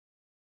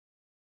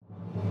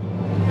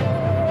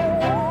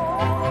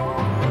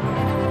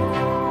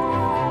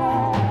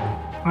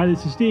Hi,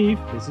 this is Steve.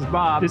 This is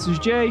Bob. This is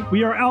Jay.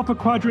 We are Alpha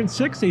Quadrant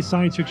 6, a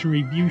science fiction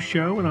review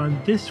show, and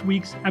on this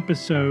week's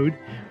episode,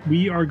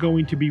 we are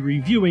going to be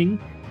reviewing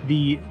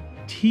the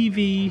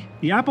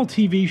Apple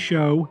TV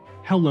show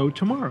Hello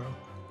Tomorrow.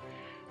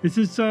 This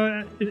is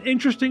an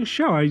interesting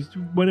show.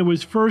 When it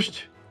was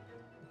first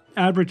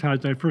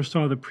advertised, I first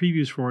saw the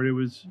previews for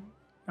it.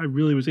 I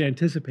really was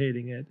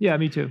anticipating it. Yeah,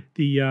 me too.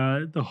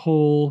 The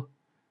whole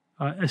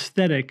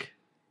aesthetic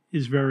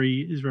is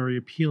very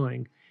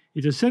appealing.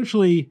 It's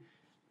essentially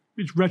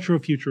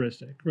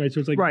retro-futuristic, right?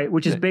 So it's like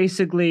which is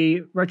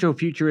basically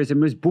retrofuturism. It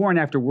was born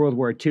after World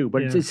War II,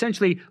 but it's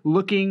essentially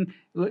looking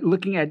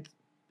at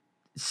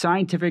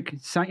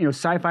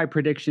sci-fi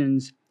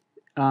predictions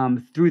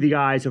through the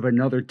eyes of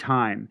another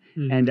time,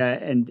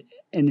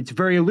 and it's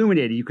very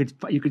illuminated. You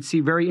could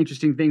see very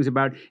interesting things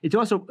about.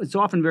 It's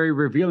often very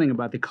revealing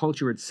about the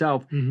culture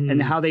itself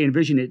and how they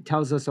envision it. It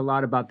tells us a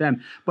lot about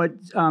them.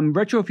 But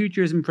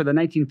retrofuturism for the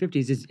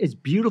 1950s is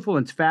beautiful.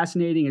 It's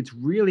fascinating. It's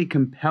really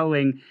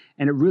compelling,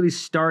 and it really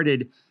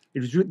started.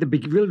 It was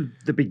really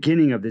the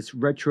beginning of this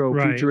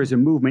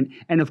retrofuturism movement,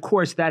 and of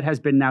course that has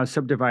been now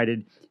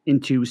subdivided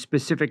into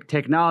specific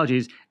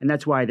technologies, and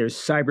that's why there's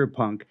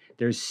cyberpunk,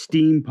 there's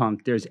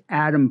steampunk, there's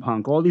atom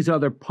punk, all these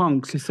other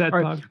punks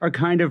are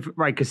kind of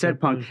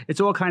cassette punk.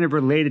 It's all kind of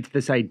related to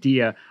this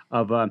idea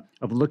of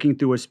looking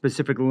through a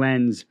specific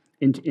lens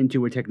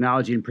into a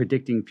technology and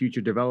predicting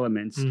future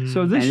developments.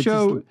 So this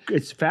show,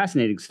 it's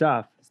fascinating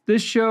stuff.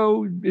 This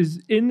show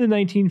is in the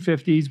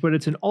 1950s, but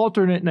it's an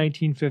alternate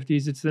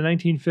 1950s. It's the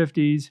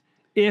 1950s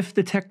if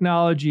the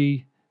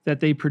technology that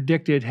they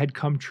predicted had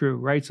come true,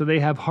 right? So they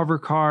have hover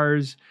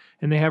cars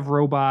and they have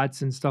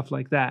robots and stuff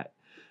like that.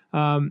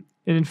 And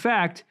in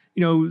fact,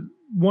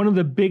 one of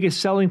the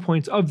biggest selling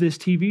points of this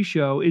TV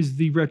show is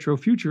the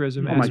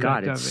retrofuturism aspect. Oh my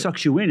God, it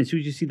sucks you in. As soon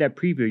as you see that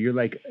preview, you're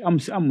like,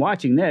 I'm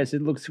watching this.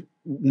 It looks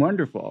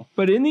wonderful.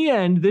 But in the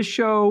end, this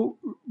show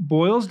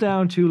boils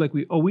down to, like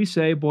we always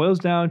say,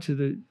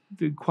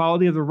 the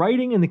quality of the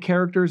writing and the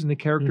characters and the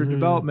character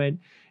development.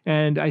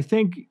 And I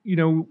think,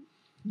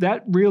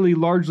 that really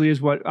largely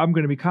is what I'm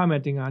going to be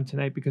commenting on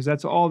tonight, because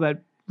that's all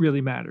that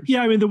really matters.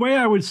 Yeah, I mean, the way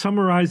I would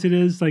summarize it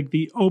is like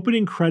the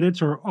opening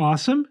credits are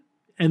awesome,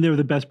 and they're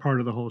the best part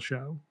of the whole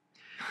show.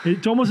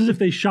 It's almost as if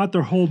they shot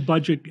their whole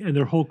budget and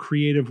their whole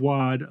creative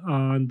wad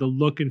on the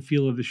look and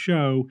feel of the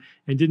show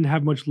and didn't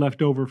have much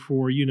left over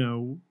for,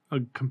 a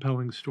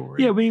compelling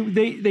story. Yeah, I mean,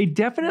 they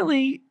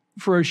definitely,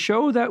 for a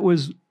show that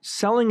was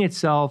selling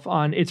itself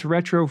on its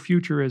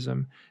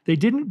retrofuturism, they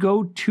didn't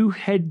go too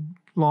headlong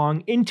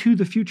into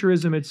the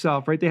futurism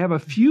itself, right? They have a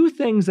few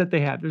things that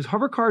they have. There's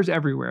hover cars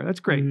everywhere. That's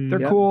great.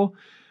 They're cool.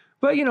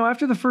 But,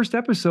 after the first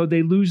episode,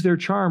 they lose their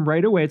charm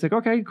right away. It's like,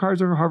 okay,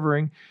 cars are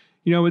hovering,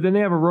 but then they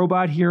have a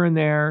robot here and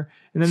there.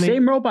 And then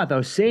same robot,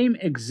 though. Same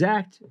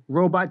exact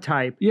robot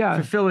type. Yeah.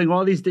 Fulfilling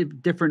all these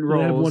different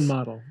roles. They have one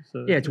model.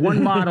 So. Yeah, it's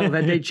one model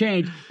that they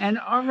change. And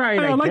all right,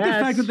 I like guess.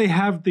 the fact that they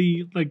have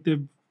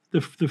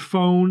the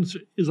phones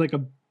is like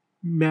a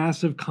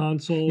massive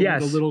console with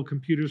a little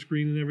computer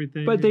screen and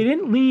everything. But they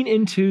didn't lean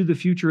into the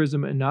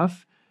futurism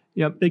enough.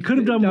 They could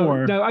have done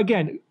more. Now,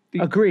 again,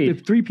 agreed.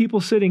 The three people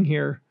sitting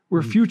here,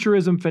 we're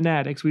futurism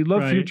fanatics. We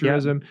love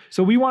futurism.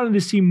 So we wanted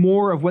to see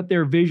more of what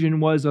their vision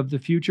was of the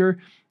future.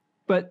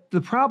 But the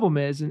problem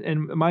is,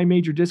 and my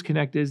major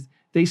disconnect is,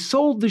 they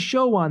sold the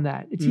show on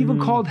that. It's even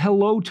called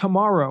Hello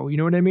Tomorrow. You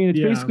know what I mean? It's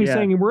basically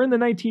saying we're in the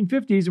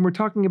 1950s and we're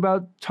talking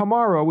about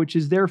tomorrow, which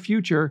is their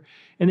future.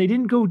 And they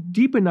didn't go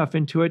deep enough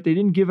into it. They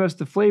didn't give us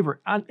the flavor.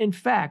 In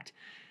fact,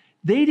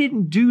 they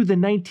didn't do the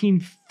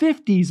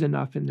 1950s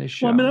enough in this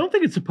show. Well, I mean, I don't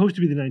think it's supposed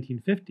to be the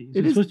 1950s.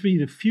 It's supposed to be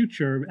the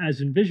future as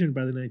envisioned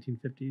by the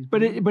 1950s.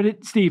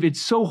 But Steve, it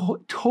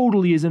so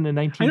totally is in the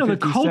 1950s. I know the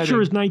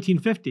culture is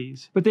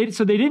 1950s. But they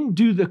didn't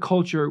do the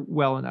culture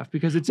well enough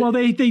because it's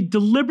they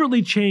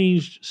deliberately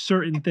changed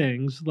certain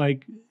things,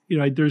 like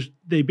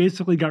they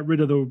basically got rid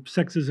of the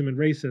sexism and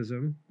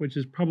racism, which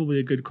is probably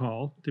a good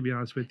call, to be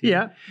honest with you.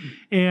 Yeah,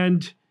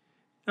 and.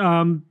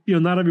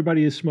 Not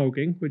everybody is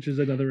smoking, which is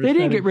another. They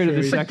didn't get rid of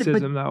the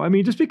sexism, though. I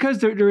mean, just because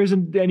there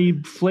isn't any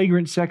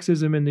flagrant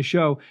sexism in the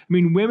show, I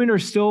mean, women are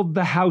still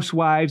the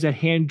housewives that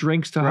hand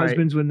drinks to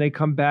husbands when they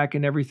come back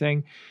and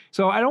everything.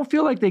 So I don't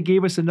feel like they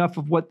gave us enough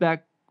of what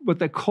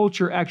the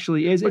culture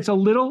actually is. It's a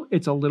little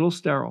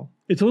sterile.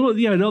 It's a little,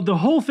 the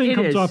whole thing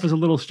comes off as a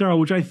little sterile,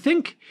 which I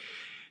think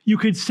you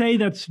could say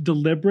that's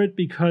deliberate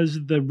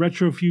because the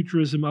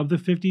retrofuturism of the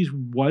 50s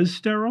was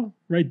sterile,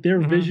 right? Their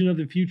vision of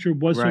the future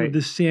was sort of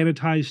this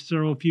sanitized,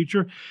 sterile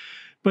future.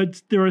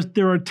 But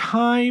there are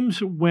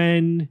times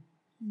when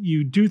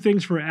you do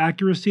things for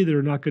accuracy that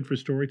are not good for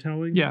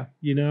storytelling. Yeah.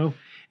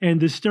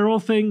 And the sterile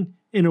thing,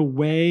 in a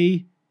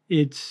way,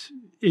 it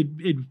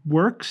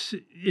works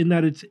in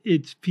that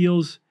it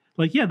feels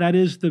like, that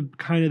is the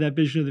kind of that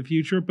vision of the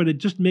future, but it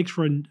just makes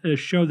for a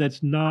show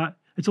that's not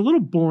it's a little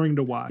boring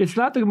to watch. It's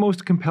not the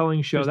most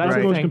compelling show. That's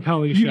the the most thing.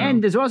 compelling show.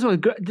 And there's also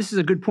this is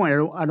a good point.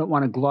 I don't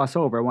want to gloss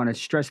over. I want to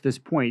stress this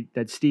point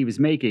that Steve is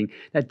making,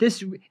 that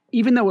this,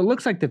 even though it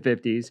looks like the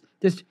 50s,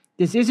 this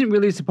isn't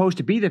really supposed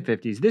to be the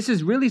 50s. This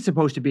is really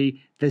supposed to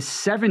be the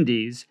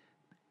 70s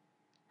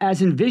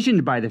as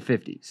envisioned by the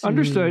 50s.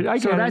 Understood. I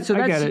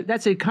get it.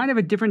 That's a kind of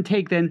a different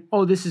take than,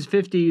 oh, this is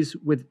 50s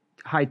with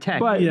high tech.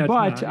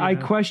 But I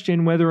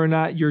question whether or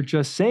not you're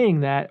just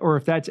saying that, or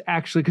if that's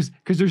actually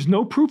because there's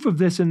no proof of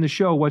this in the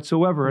show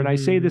whatsoever. And I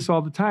say this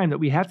all the time, that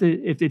we have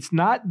to, if it's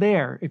not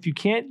there, if you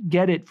can't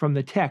get it from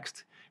the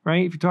text,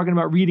 right? If you're talking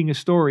about reading a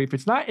story, if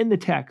it's not in the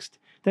text,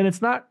 then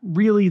it's not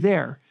really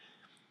there.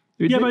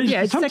 Yeah, but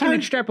it's like an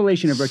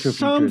extrapolation of retrofuturism.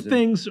 Some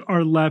things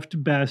are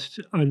left best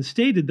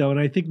unstated, though, and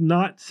I think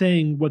not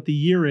saying what the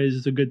year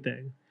is a good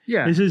thing.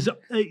 Yeah. This is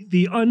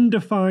the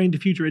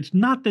undefined future. It's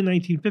not the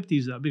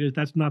 1950s, though, because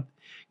that's not,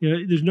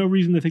 there's no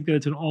reason to think that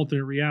it's an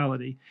alternate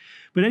reality.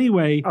 But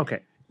anyway, okay.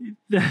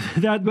 The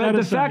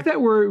fact that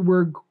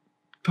we're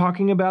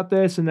talking about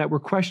this and that we're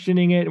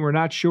questioning it and we're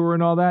not sure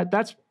and all that,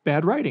 that's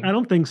bad writing. I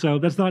don't think so.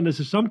 That's not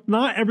necessary.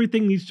 Not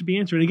everything needs to be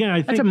answered. And again, I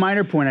think that's a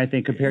minor point, I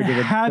think, compared to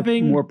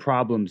the more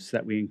problems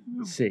that we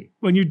see.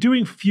 When you're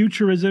doing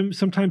futurism,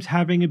 sometimes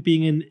having it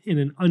being in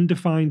an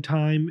undefined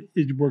time,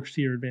 it works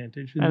to your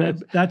advantage.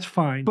 And that's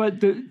fine.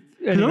 But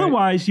anyway,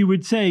 otherwise, you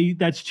would say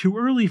that's too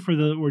early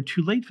or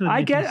too late for the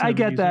 1970s. I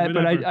get that,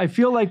 but I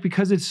feel like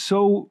because it's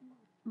so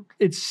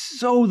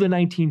the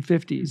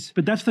 1950s.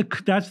 But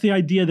that's the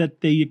idea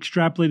that they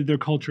extrapolated their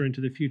culture into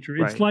the future.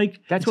 It's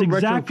like that's it's what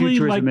exactly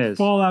like retrofuturism is.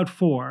 Fallout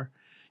 4.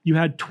 You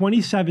had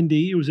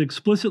 2070. It was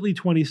explicitly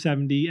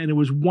 2070, and it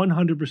was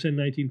 100%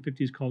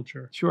 1950s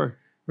culture. Sure.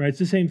 Right, it's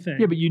the same thing.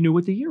 Yeah, but you knew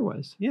what the year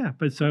was. Yeah,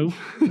 but so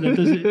that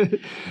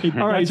doesn't.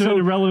 All right, that's an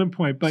irrelevant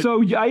point. But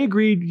so I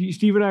agreed.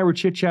 Steve and I were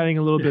chit-chatting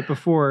a little bit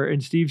before,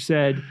 and Steve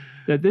said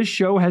that this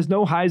show has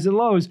no highs and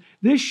lows.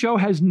 This show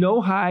has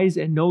no highs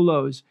and no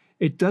lows.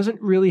 It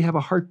doesn't really have a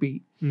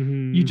heartbeat.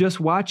 Mm-hmm. You just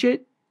watch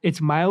it.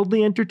 It's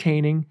mildly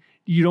entertaining.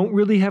 You don't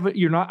really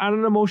you're not on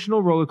an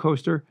emotional roller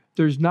coaster.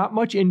 There's not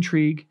much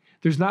intrigue.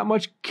 There's not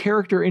much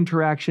character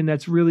interaction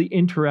that's really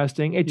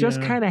interesting. It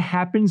just kind of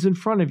happens in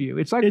front of you.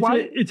 It's like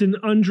it's an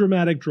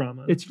undramatic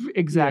drama. It's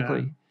exactly.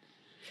 Yeah.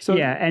 So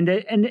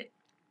and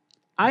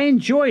I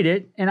enjoyed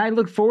it, and I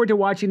look forward to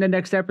watching the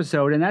next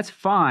episode, and that's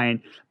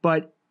fine.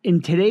 But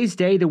in today's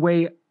day, the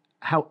way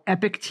how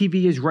epic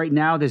TV is right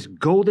now, this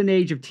golden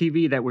age of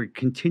TV that we're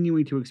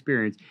continuing to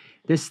experience,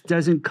 this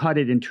doesn't cut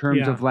it in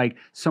terms of like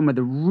some of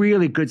the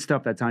really good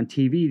stuff that's on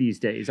TV these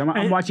days.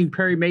 I'm watching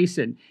Perry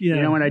Mason, and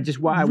I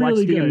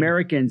watched The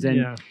Americans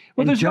and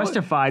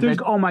Justified.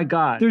 Like, oh my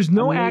God. There's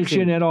no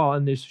action at all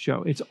in this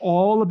show. It's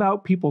all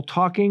about people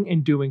talking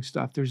and doing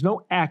stuff. There's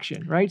no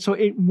action, right? So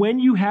when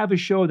you have a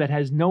show that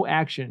has no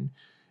action,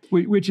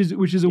 which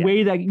is a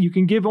way that you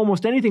can give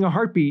almost anything a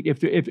heartbeat.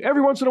 If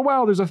every once in a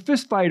while there's a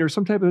fist fight or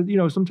some type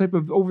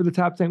of over the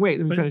top thing. Wait,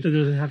 let me finish. It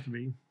doesn't have to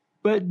be.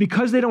 But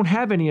because they don't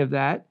have any of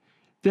that,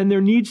 then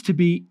there needs to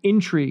be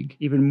intrigue.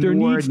 There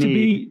needs to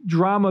be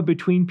drama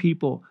between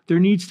people. There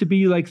needs to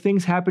be like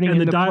things happening.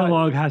 And in the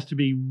dialogue has to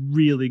be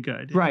really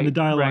good. Right. And the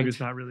dialogue is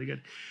not really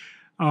good.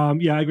 I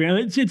agree. And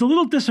it's a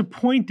little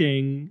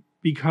disappointing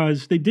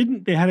because they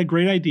had a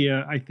great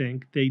idea. I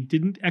think they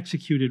didn't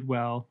execute it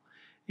well,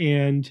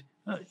 and.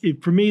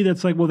 For me,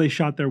 that's like, well, they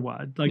shot their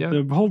wad. Like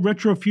the whole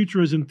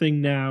retrofuturism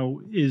thing now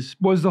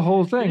was the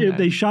whole thing.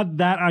 They shot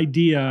that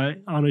idea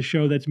on a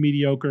show that's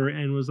mediocre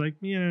and was like,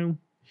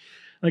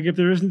 like if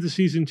there isn't a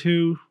season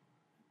 2,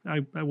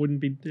 I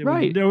wouldn't be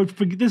right.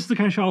 This is the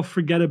kind of show I'll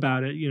forget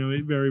about it.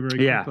 Very, very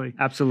quickly. Yeah,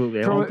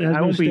 absolutely.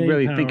 I won't be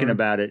really thinking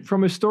about it.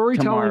 From a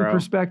storytelling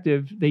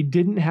perspective, they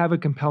didn't have a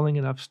compelling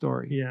enough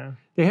story. Yeah,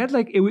 they had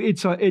like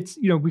it's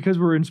because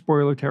we're in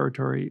spoiler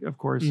territory, of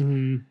course.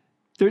 Mm-hmm.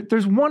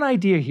 There's one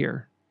idea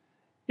here.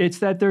 It's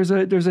that there's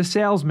a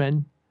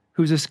salesman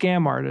who's a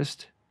scam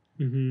artist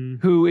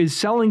who is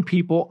selling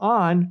people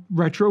on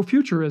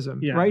retrofuturism,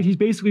 right? He's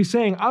basically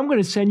saying, I'm going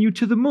to send you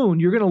to the moon.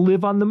 You're going to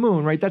live on the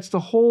moon, right? That's the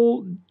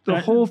whole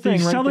thing.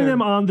 He's selling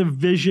them on the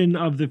vision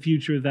of the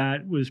future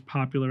that was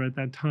popular at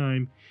that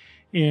time.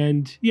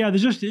 And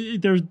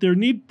there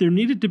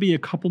needed to be a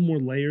couple more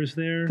layers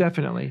there.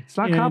 Definitely. It's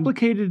not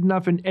complicated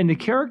enough. And the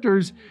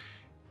characters...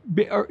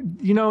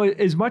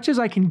 as much as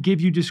I can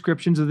give you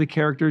descriptions of the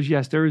characters,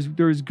 yes, there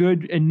is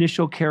good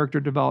initial character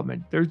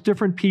development. There's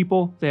different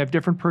people, they have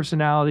different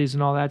personalities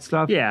and all that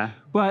stuff. Yeah,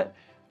 but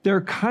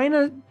they're kind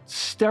of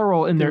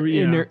sterile in their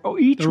They're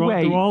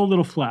all a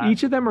little flat.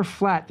 Each of them are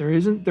flat. There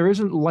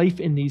isn't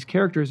life in these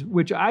characters,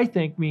 which I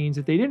think means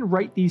that they didn't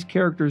write these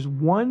characters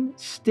one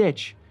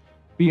stitch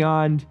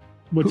beyond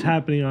what's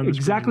happening on the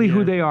exactly screen.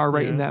 who they are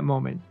in that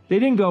moment. They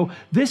didn't go,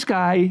 this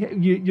guy,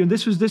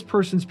 this was this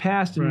person's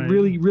past, and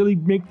really, really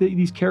make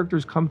these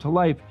characters come to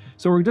life.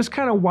 So we're just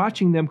kind of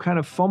watching them kind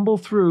of fumble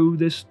through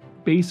this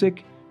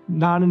basic,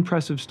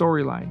 non-impressive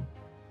storyline.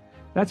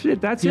 That's it.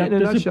 That's it in a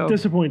nutshell.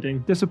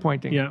 Disappointing.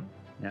 Disappointing. Yeah.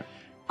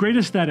 great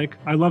aesthetic.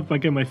 I love,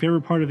 again, my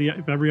favorite part of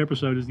every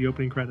episode is the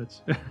opening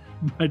credits.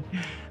 But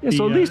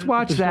so at least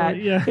watch that.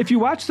 Yeah. If you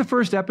watch the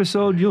first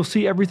episode, you'll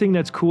see everything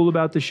that's cool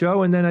about the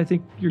show, and then I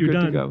think you're good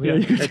done. to go.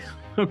 Yeah.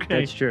 Okay.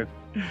 That's true.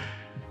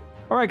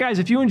 All right, guys,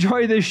 if you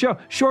enjoy this show,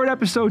 short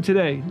episode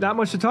today, not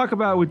much to talk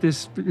about with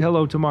this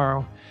Hello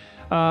Tomorrow.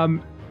 I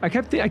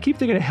keep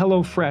thinking of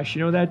Hello Fresh.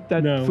 You know that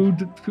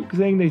food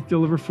thing, they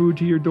deliver food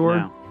to your door?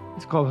 No.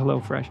 It's called Hello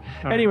Fresh.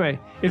 All anyway,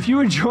 if you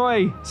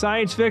enjoy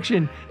science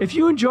fiction, if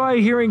you enjoy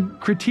hearing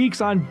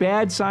critiques on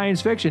bad science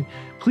fiction,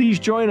 please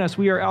join us.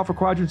 We are Alpha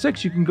Quadrant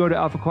 6. You can go to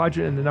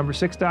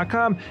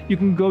alphaquadrant6.com. You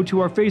can go to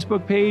our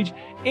Facebook page,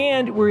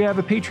 and we have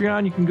a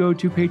Patreon. You can go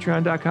to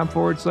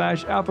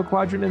patreon.com/Alpha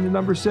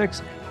Quadrant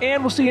 6.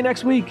 And we'll see you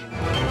next week.